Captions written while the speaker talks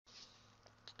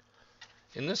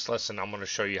In this lesson, I'm going to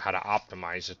show you how to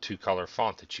optimize a two-color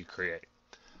font that you create.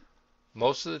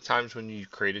 Most of the times when you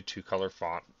create a two-color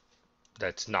font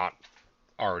that's not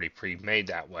already pre-made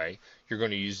that way, you're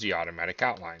going to use the automatic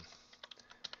outline.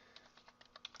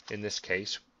 In this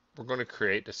case, we're going to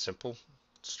create a simple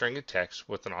string of text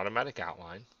with an automatic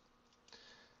outline.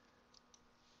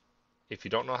 If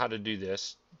you don't know how to do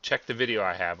this, check the video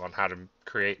I have on how to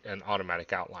create an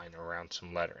automatic outline around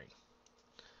some lettering.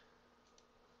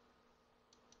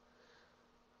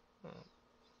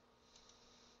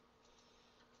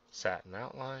 Satin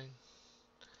outline,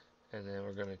 and then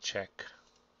we're going to check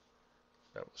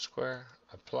bevel square,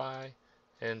 apply,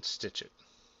 and stitch it.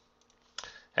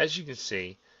 As you can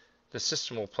see, the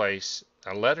system will place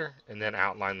a letter and then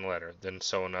outline the letter, then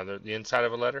sew the inside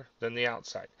of a letter, then the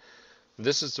outside.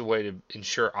 This is the way to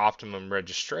ensure optimum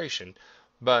registration,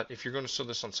 but if you're going to sew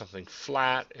this on something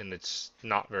flat and it's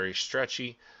not very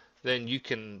stretchy, then you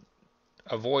can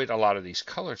avoid a lot of these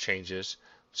color changes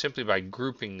simply by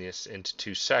grouping this into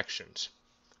two sections.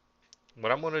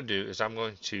 What I'm going to do is I'm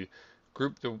going to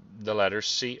group the letters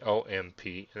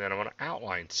C-O-M-P, and then I'm going to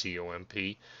outline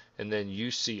C-O-M-P, and then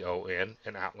U-C-O-N,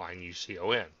 and outline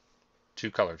U-C-O-N. Two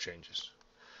color changes.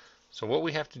 So what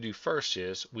we have to do first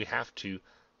is we have to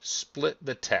split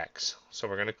the text. So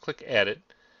we're going to click Edit,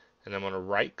 and I'm going to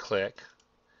right click,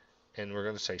 and we're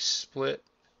going to say Split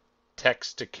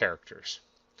Text to Characters.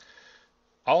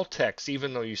 All text,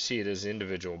 even though you see it as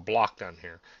individual block down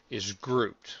here, is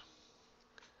grouped.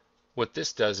 What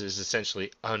this does is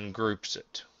essentially ungroups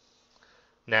it.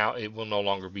 Now it will no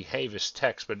longer behave as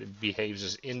text, but it behaves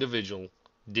as individual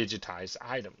digitized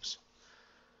items.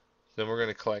 Then we're going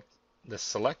to click the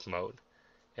select mode,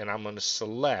 and I'm going to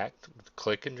select,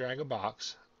 click and drag a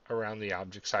box around the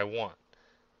objects I want.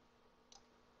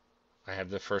 I have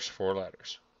the first four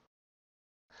letters.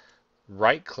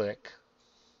 Right click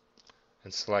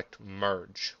and select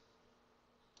merge.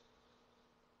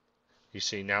 You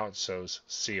see now it shows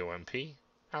COMP,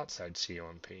 outside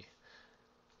COMP.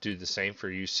 Do the same for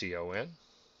UCON.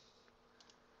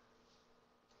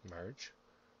 Merge.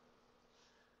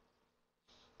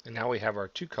 And now we have our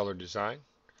two color design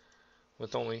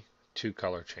with only two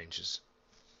color changes.